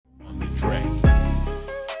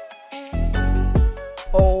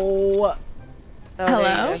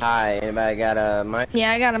Hello? Hi, anybody got a mic?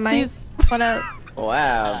 Yeah, I got a mic. What up?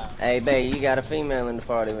 Wow. Hey, babe, you got a female in the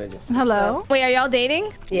party with us. Hello? Wait, are y'all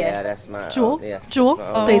dating? Yeah, that's my Jewel? yeah, Jewel?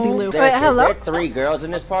 Daisy Lou. There, Wait, hello? Is there 3 girls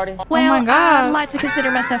in this party? Well, my God. I'd like to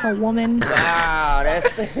consider myself a woman. Wow,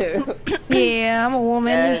 that's Yeah, I'm a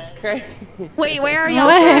woman. that's crazy. Wait, where are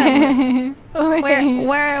y'all from? Wait.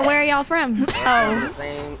 Where are y'all from?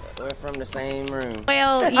 Oh. We're from the same room.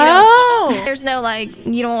 Well, you know, there's no like,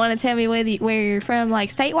 you don't want to tell me where you're from,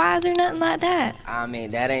 like state-wise or nothing like that. I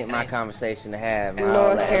mean, that ain't my conversation to have. My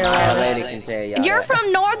North old Carolina. lady can tell y'all. You're that.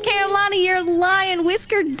 from North Carolina, you're lying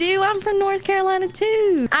whiskered dude. I'm from North Carolina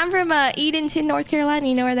too. I'm from Edenton, North Carolina.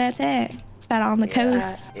 You know where that's at? It's about on the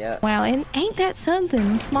coast. Yeah. Wow, and ain't that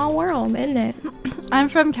something? Small world, isn't it? I'm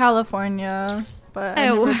from California, but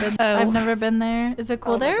I've never been there. Is it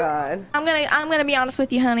cool there? God. I'm gonna be honest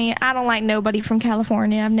with you, honey. I don't like nobody from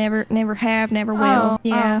California. I've never have, never will.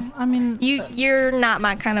 Yeah. I mean, You're not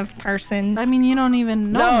my kind of person. I mean, you don't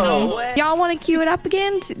even know me. Y'all want to cue it up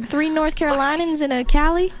again? 3 North Carolinians and a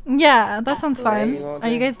Cali? Yeah, that sounds fine. you want Are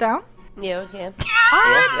you to? guys down? Yeah, we can.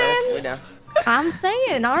 Alright Yes, then. we down. I'm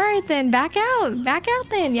saying, alright then. Back out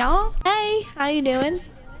then, y'all. Hey, how you doing?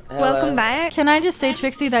 Welcome back. Can I just say,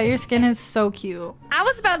 Trixie, that your skin is so cute. I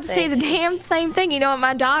was about to say the damn same thing. You know what?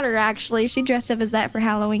 My daughter actually, she dressed up as that for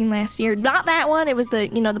Halloween last year. Not that one. It was the,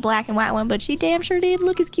 the black and white one. But she damn sure did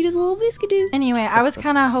look as cute as a little biscuit. Anyway, I was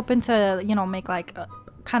kind of hoping to, make like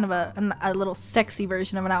kind of a little sexy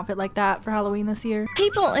version of an outfit like that for Halloween this year.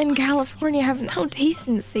 People in California have no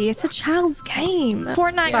decency. It's a child's game.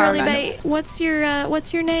 Fortnite Sorry. girly bait. What's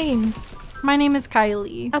your name? My name is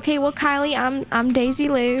Kylie. Okay, well Kylie, I'm Daisy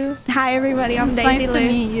Lou. Hi everybody, I'm It's Daisy nice Lou. to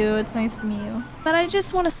meet you. It's nice to meet you. But I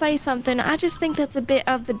just want to say something. I just think that's a bit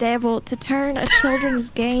of the devil to turn a children's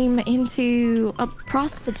game into a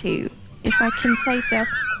prostitute, if I can say so.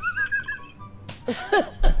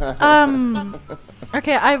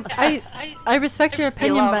 Okay, I respect your You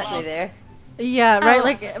opinion, lost but me there. yeah, right. Oh.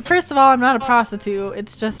 Like, first of all, I'm not a prostitute.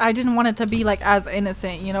 It's just I didn't want it to be like as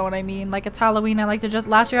innocent. You know what I mean? Like, it's Halloween. I like to just.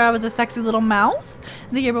 Last year I was a sexy little mouse.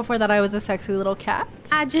 The year before that I was a sexy little cat.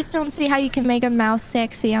 I just don't see how you can make a mouse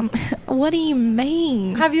sexy. What do you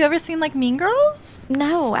mean? Have you ever seen like Mean Girls?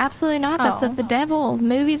 No, absolutely not. That's Oh. of the devil.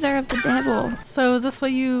 Movies are of the devil. So is this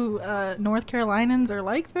what you North Carolinians are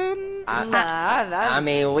like then? I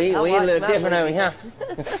mean, we I a watch little my different over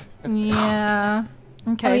movies. here. Yeah.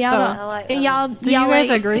 Okay, y'all so I like that. y'all, do you guys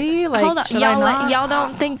agree? Like, hold on, should I not? y'all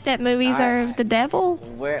don't think that movies are of the devil?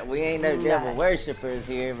 We ain't no devil worshippers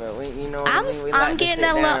here, but we, you know what I mean? We I'm like to sit getting a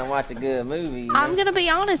down little- and watch a good movie. You I'm know? gonna be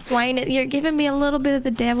honest, Wayne. You're giving me a little bit of the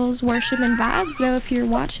devil's worshiping vibes, though. If you're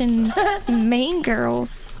watching Mean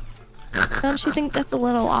Girls, don't you think that's a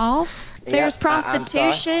little off? There's Yep, I'm sorry.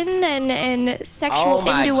 prostitution and sexual Oh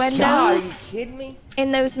my innuendos God, are you kidding me?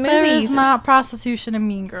 in those There is movies. not prostitution in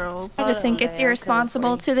Mean Girls. I just think it's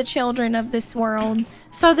irresponsible to the children of this world.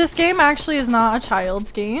 So this game actually is not a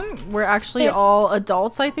child's game. We're actually all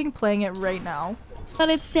adults, I think, playing it right now.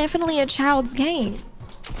 But it's definitely a child's game.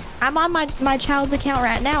 I'm on my child's account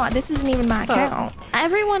right now. This isn't even my account.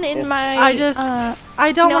 Everyone in my I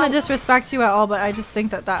don't no. want to disrespect you at all, but I just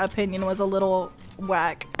think that opinion was a little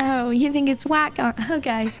whack. Oh, you think it's whack?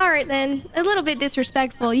 Okay. All right, then. A little bit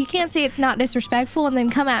disrespectful. You can't say it's not disrespectful and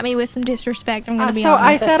then come at me with some disrespect. I'm going to be So I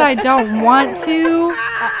honest. said I don't want to.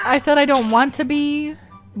 I said I don't want to be,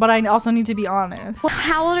 but I also need to be honest.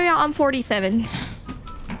 How old are y'all? I'm 47.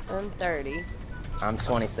 I'm 30. I'm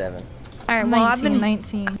 27. All right, well, I've been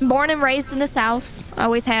 19. born and raised in the South.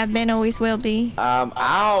 Always have been, always will be. I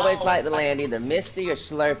always like to land either Misty or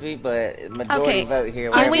Slurpee, but majority Okay. vote here.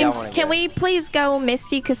 Can Wherever y'all want to can go. we please go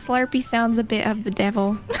Misty? Because Slurpee sounds a bit of the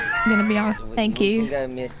devil. I'm going to be honest. Thank We you. can go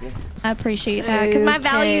Misty. I appreciate that because my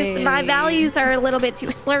Okay. values are a little bit too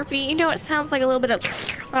slurpy. You know, it sounds like a little bit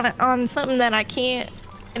of on something that I can't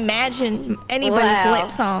imagine anybody's Wow.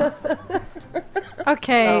 lips on.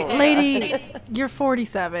 Okay, Oh. lady, you're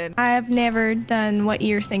 47. I have never done what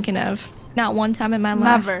you're thinking of. Not one time in my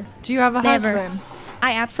life. Never. Do you have a Never. husband?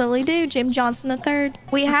 I absolutely do. Jim Johnson III.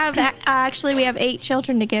 We have actually we have 8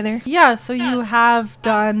 children together. Yeah, so you have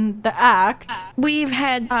done the act. We've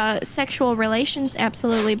had sexual relations,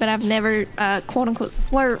 absolutely, but I've never quote unquote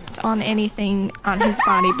slurped on anything on his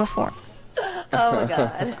body before. Oh my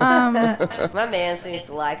God. Um, My man seems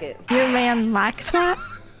to like it. Your man likes that?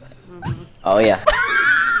 Oh yeah.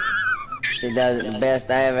 She does it the best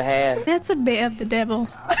I ever had. That's a bit of the devil.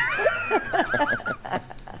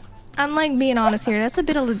 I'm like being honest here. That's a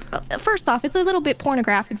bit of first off, it's a little bit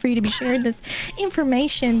pornographic for you to be sharing this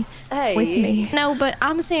information with me. No, but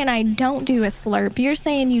I'm saying I don't do a slurp. You're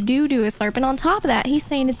saying you do a slurp, and on top of that, he's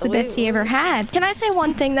saying it's the best he ever had. Can I say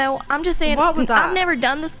one thing though? I'm just saying What was that? I've never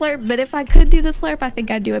done the slurp, but if I could do the slurp, I think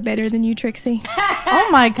I'd do it better than you, Trixie. Oh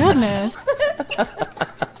my goodness.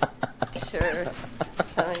 Sure.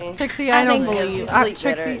 I mean, Trixie, I don't think believe you. sleep better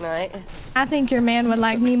Trixie, at night. I think your man would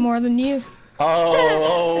like me more than you.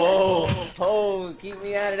 Oh, keep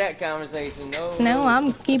me out of that conversation. No,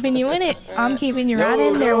 I'm keeping you in it. I'm keeping you right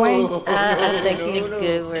in there, Wayne. I think he's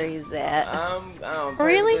good where he's at. I'm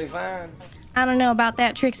Really? fine. I don't know about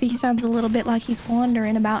that, Trixie. He sounds a little bit like he's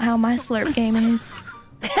wondering about how my slurp game is.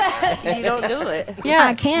 You don't do it. yeah,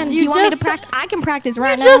 I can. Do you want me to just practice? I can practice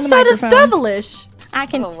right You now on just the said it's microphone. devilish. I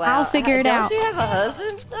can. Oh, wow. I'll figure it out. Don't you have a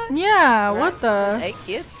husband? Yeah, what the? 8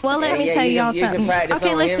 kids? Well, let me tell y'all you something. can practice Okay,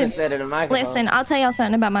 on him listen. instead of the microphone. Listen, I'll tell y'all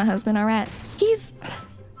something about my husband. All right,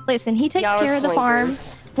 listen. He takes Y'all are care of the farm.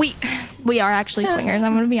 swingers. We are actually swingers.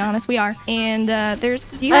 I'm gonna be honest. We are. And there's.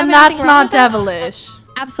 Do you have And that's anything wrong not with that? devilish.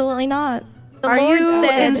 Absolutely not. The Are Lord you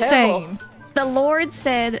said, insane? The Lord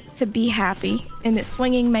said to be happy, and that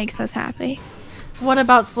swinging makes us happy. What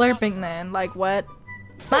about slurping then? Like what?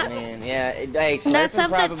 Man, yeah, hey, That's slurping something-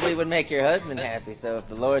 probably would make your husband happy. So if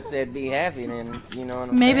the Lord said be happy, then you know what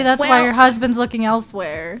I'm Maybe saying. that's why Well- your husband's looking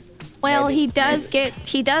elsewhere. Well, Maybe.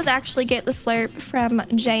 he does actually get the slurp from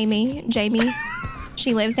Jamie.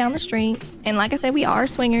 She lives down the street, and like I said, we are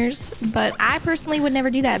swingers. But I personally would never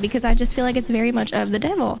do that because I just feel like it's very much of the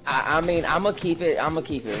devil. I mean, I'm gonna keep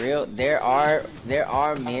it real. There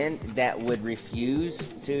are men that would refuse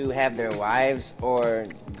to have their wives or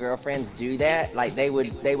girlfriends do that. Like they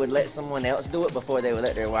would let someone else do it before they would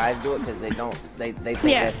let their wives do it because they think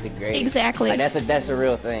Yeah, that's degrading. exactly. Like, that's a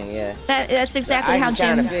real thing. Yeah. That's exactly I how can Jim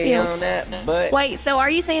kind of feel you on feels. that, but Wait, so are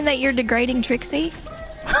you saying that you're degrading Trixie?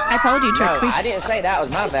 I told you, no, Trixie. I didn't say that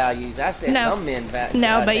was my values. I said No. some men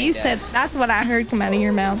No, but think you that. said that's what I heard come out of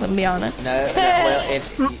your mouth. And be honest. No, well,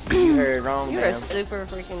 if you heard wrong, You're a ma'am. super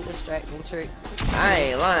freaking distracting trick. I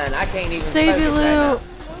ain't lying. I can't even. Daisy focus right Lou, now.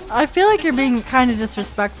 I feel like you're being kind of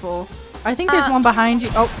disrespectful. I think there's one behind you.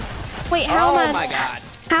 Oh, Wait, how Oh am my I? God.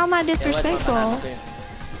 How am I There was one disrespectful?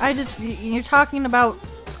 behind me, too. you're talking about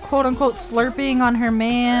quote unquote slurping on her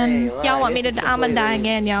man. Hey, Lauren, Y'all want me this to? is I'm gonna die completely-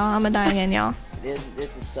 again, y'all. I'm gonna die again, y'all.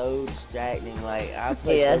 This is so distracting. Like I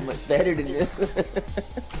play Yeah. so much better than this.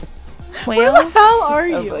 Where the Well, hell are I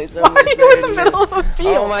you? play so Why much are you better in the than middle of a this.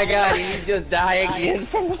 field? Oh my God! Did you just die again?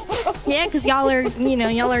 yeah, because y'all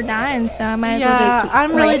are dying, so I might as well Yeah, just.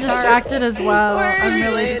 I'm really restart. distracted as well. Where are I'm you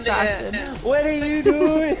really landing at? distracted. What are you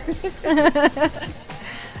doing?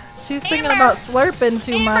 She's thinking about slurping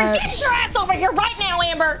too Amber, much. get your ass over here right now,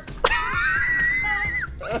 Amber.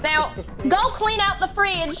 Now, go clean out the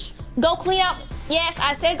fridge. Go clean out. Yes,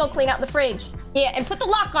 I said go clean out the fridge. Yeah, and put the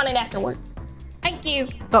lock on it afterward. Thank you.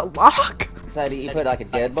 The lock? So do you put like a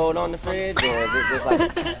deadbolt on the fridge, or is it just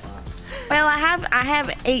like? Well, I have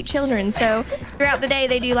 8 children, so throughout the day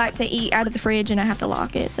they do like to eat out of the fridge, and I have to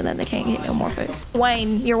lock it so that they can't get no more food.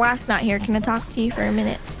 Wayne, your wife's not here. Can I talk to you for a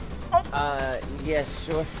minute? Yes,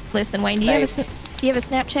 sure. Listen, Wayne, do you have a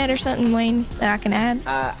Snapchat or something, Wayne, that I can add?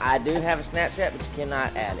 I do have a Snapchat, but you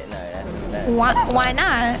cannot add it. No, that's Why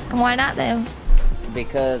not? Why not though?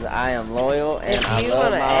 because I am loyal and If I you love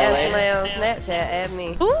want to my add lady. somebody on Snapchat, add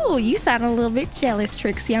me. Ooh, you sound a little bit jealous,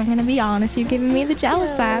 Trixie. I'm gonna be honest. You're giving me the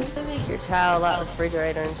jealous vibes. Make your child out the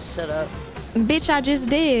refrigerator and shut up. Bitch, I just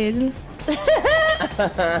did.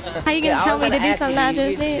 How you gonna Yeah, tell was me to do ask something you, I do you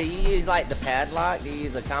just use- did? Do you use like the padlock? Do you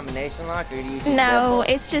use a combination lock, or do you use No, deadbolt?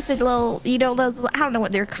 it's just a little, you know, those, I don't know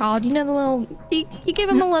what they're called. You know, the little, you give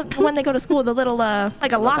them a little, when they go to school, the little, like a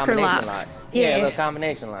Little locker combination lock. Yeah, Yeah. a little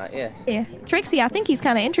combination lock. Yeah. Yeah. Trixie, I think he's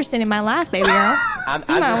kind of interested in my life, baby girl. I'm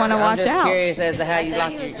You might wanna watch I'm just out. curious as to how I you think lock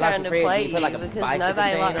he your was lock trying your to fridge. play Do you put like you a because bicycle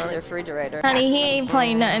nobody chain locks on their it? refrigerator. Honey, he ain't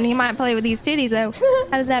playing nothing. He might play with these titties, though.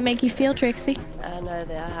 How does that make you feel, Trixie? I know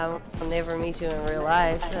that I'll never meet you in real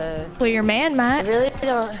life, so Well, your man I might. really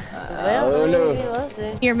don't. Well, Oh, I mean, no. if he wants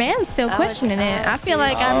to. Your man's still I would- questioning it. I feel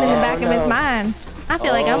like see. I'm in the Oh, back of his no. mind. I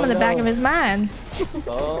feel like I'm Oh, in the back no. of his mind.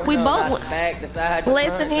 Oh, We no, both- not the back, the side, the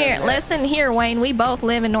Listen front, here, none of that. listen here, Wayne. We both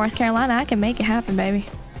live in North Carolina. I can make it happen, baby.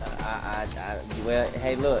 Well,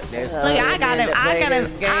 hey, look, there's. Look, I got him.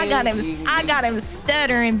 You- I got him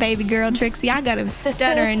stuttering, baby girl, Trixie. I got him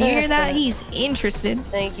stuttering. You hear that? He's interested.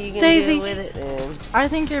 Think you can Daisy. deal with it then. I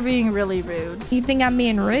think you're being really rude. You think I'm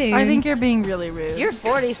being rude? I think you're being really rude. You're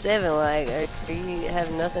 47, like, are you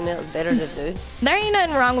have nothing else better to do? there ain't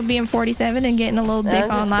nothing wrong with being 47 and getting a little dick I'm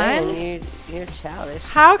just online. saying, You're childish.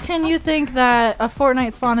 How can you think that a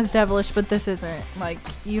Fortnite spawn is devilish, but this isn't? Like,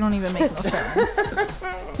 you don't even make no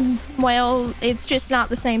sense. Well, it's just not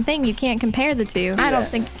the same thing. You can't compare the two. I don't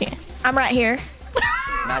think you can. I'm right here.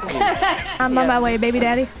 Not you. I'm on my way, baby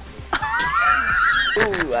daddy.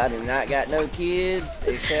 Ooh, I do not got no kids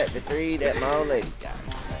except the 3 that my old lady got.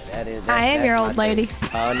 I am your old lady.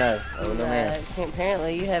 Oh no, oh no man.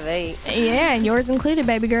 Apparently you have 8. Yeah, yours included,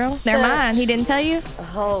 baby girl. They're mine. He didn't tell you?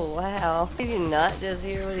 Oh wow. Did you not just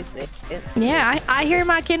hear what he said? Yeah, I hear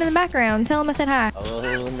my kid in the background. Tell him I said hi.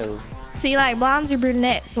 Oh no. So you like blondes or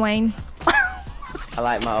brunettes, Wayne? I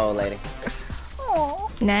like my old lady.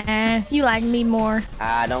 Nah, you like me more.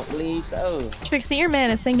 I don't believe so. Trixie, your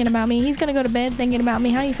man is thinking about me. He's gonna go to bed thinking about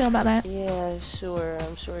me. How you feel about that? Yeah, sure.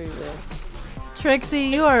 I'm sure you will. Trixie,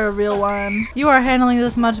 you are a real one. You are handling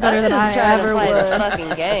this much better than I ever play would. The fucking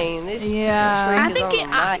game. This Yeah. I think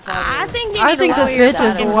this bitch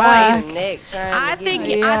is whack. I think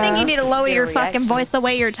you need to lower your fucking voice the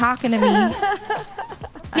way you're talking to me.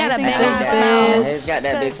 You gotta beg It's got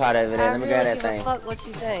that big pot over there. Let me grab that thing. Fuck what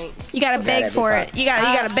you think. You gotta beg for it. You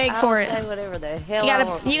gotta beg for it. Say whatever the hell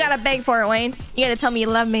You gotta beg for it, Wayne. You gotta tell me you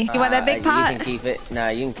love me. You want that big pot? You can keep it. Nah,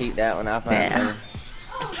 you can keep that one. I'll find it.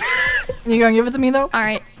 You gonna give it to me though? All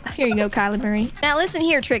right, here you go, Kylie Marie. Now listen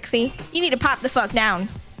here, Trixie. You need to pop the fuck down.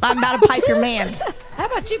 I'm about to pipe your man. How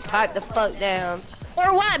about you pipe the fuck down?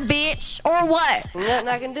 Or what, bitch? Or what? Nothing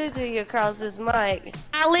I can do to you across this mic.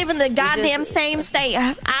 I live in the goddamn same state.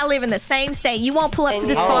 I live in the same state. You won't pull up to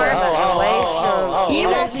this farm. You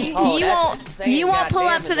won't pull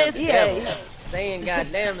up to this. Saying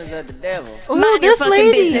goddamn is of the devil. Ooh, Mind this your fucking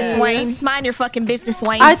lady. business, Wayne. Mind your fucking business,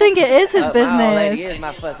 Wayne. I think it is his My old lady business. is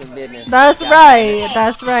my fucking business. That's right.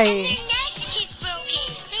 That's right.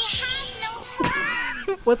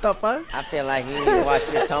 What the fuck? I feel like you need to watch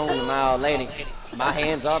your tone to my old lady. My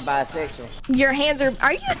hands are bisexual. Your hands are.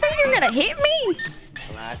 Are you saying you're gonna hit me?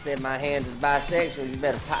 When I said my hands is bisexual, you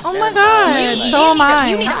better top Oh down my god. So am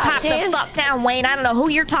You need to I. pop the fuck down, Wayne. I don't know who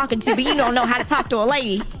you're talking to, but you don't know how to talk to a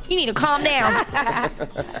lady. You need to calm down.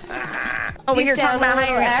 Over here talking about how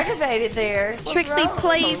you're aggravated there. Trixie,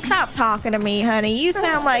 please stop talking to me, honey. You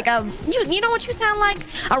sound like a you know what you sound like?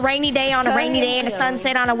 A rainy day on a rainy day and a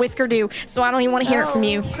sunset on a whisker dew. So I don't even want to hear it from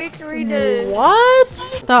you. What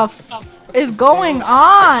the f is going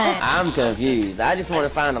on? I'm confused. I just want to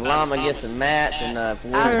find a llama, get some mats, and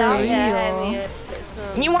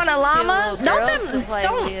You want a llama?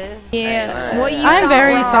 Don't. Yeah. Well, I'm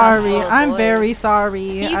very sorry. I'm very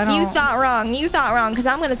sorry. I don't. You thought wrong. You thought wrong because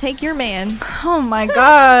I'm gonna take your man. Oh my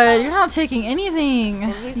god, you're not taking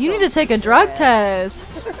anything. You need to take a drug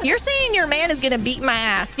test. You're saying your man is gonna beat my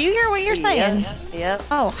ass. Do you hear what you're saying? Yep.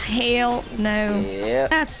 Oh hell no.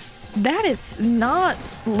 Yep. That is not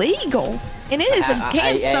legal. And it is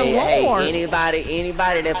against the law. Anybody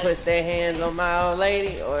that puts their hands on my old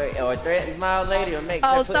lady or threatens my old lady or makes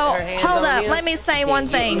her put her hands on hold up, him, let me say one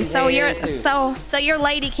thing. So your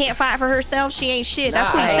lady can't fight for herself. She ain't shit.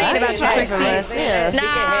 That's what you're saying about your Trixie.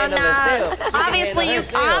 Nah.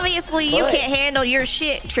 Obviously you can't handle your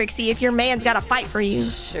shit, Trixie. If your man's got to fight for you.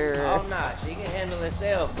 Sure. Oh nah, she can handle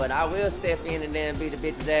herself, but I will step in and then beat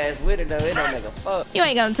the bitch's ass with her though. It don't make a fuck. You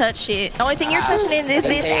ain't gonna touch shit. The only thing you're touching is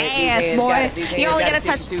this ass, boy. You're only gonna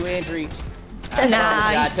touch 2 inch reach.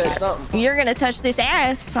 Nah, touch something. you're gonna touch this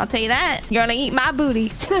ass. I'll tell you that. You're gonna eat my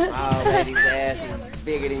booty. My old lady's ass is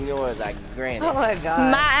bigger than yours, I grant it. Oh my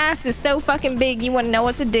god. My ass is so fucking big, you wouldn't know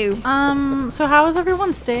what to do. So how was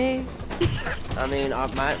everyone's day? I mean,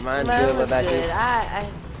 mine's Mine good. What was about good. you?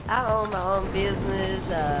 I own my own business.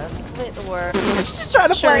 Went to work. Just trying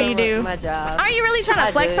to Sure play. you do. My job. Are you really trying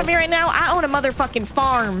to flex on me right now? I own a motherfucking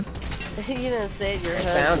farm. You done said your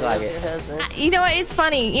husband. Sounds like was it. your husband. You know what? It's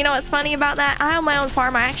funny. You know what's funny about that? I own my own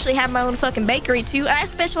farm. I actually have my own fucking bakery too. I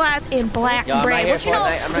specialize in black bread. What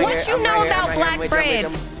you know about black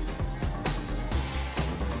bread?